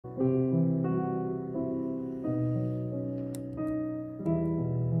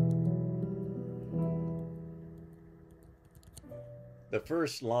The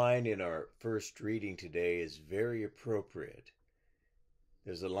first line in our first reading today is very appropriate.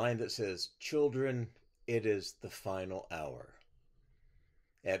 There's a line that says, "Children, it is the final hour."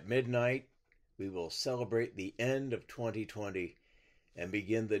 At midnight, we will celebrate the end of 2020 and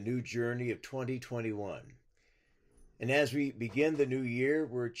begin the new journey of 2021. And as we begin the new year,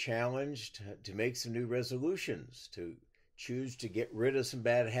 we're challenged to make some new resolutions, to choose to get rid of some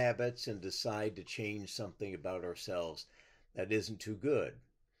bad habits and decide to change something about ourselves that isn't too good.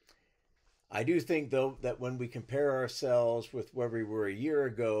 I do think, though, that when we compare ourselves with where we were a year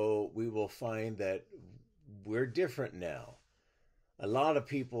ago, we will find that we're different now. A lot of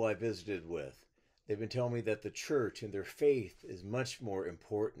people I visited with, they've been telling me that the church and their faith is much more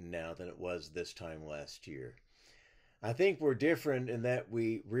important now than it was this time last year. I think we're different in that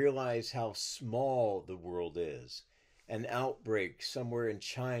we realize how small the world is. An outbreak somewhere in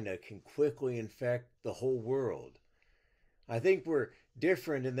China can quickly infect the whole world. I think we're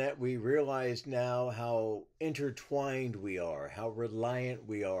different in that we realize now how intertwined we are, how reliant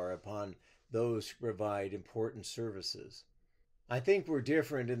we are upon those who provide important services. I think we're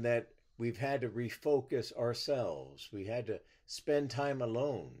different in that we've had to refocus ourselves. We had to spend time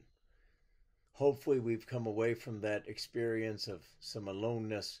alone. Hopefully, we've come away from that experience of some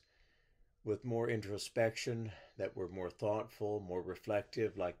aloneness with more introspection, that we're more thoughtful, more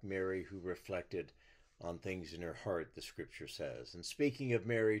reflective, like Mary, who reflected on things in her heart, the scripture says. And speaking of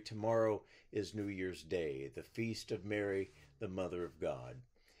Mary, tomorrow is New Year's Day, the feast of Mary, the Mother of God.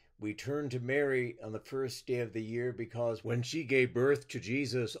 We turn to Mary on the first day of the year because when she gave birth to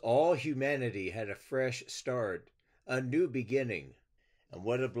Jesus, all humanity had a fresh start, a new beginning. And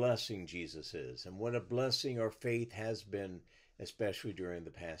what a blessing Jesus is, and what a blessing our faith has been, especially during the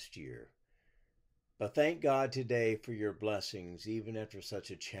past year. But thank God today for your blessings, even after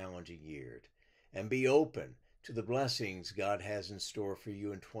such a challenging year. And be open to the blessings God has in store for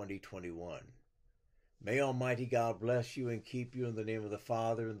you in 2021. May Almighty God bless you and keep you in the name of the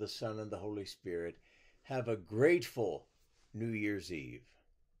Father, and the Son, and the Holy Spirit. Have a grateful New Year's Eve.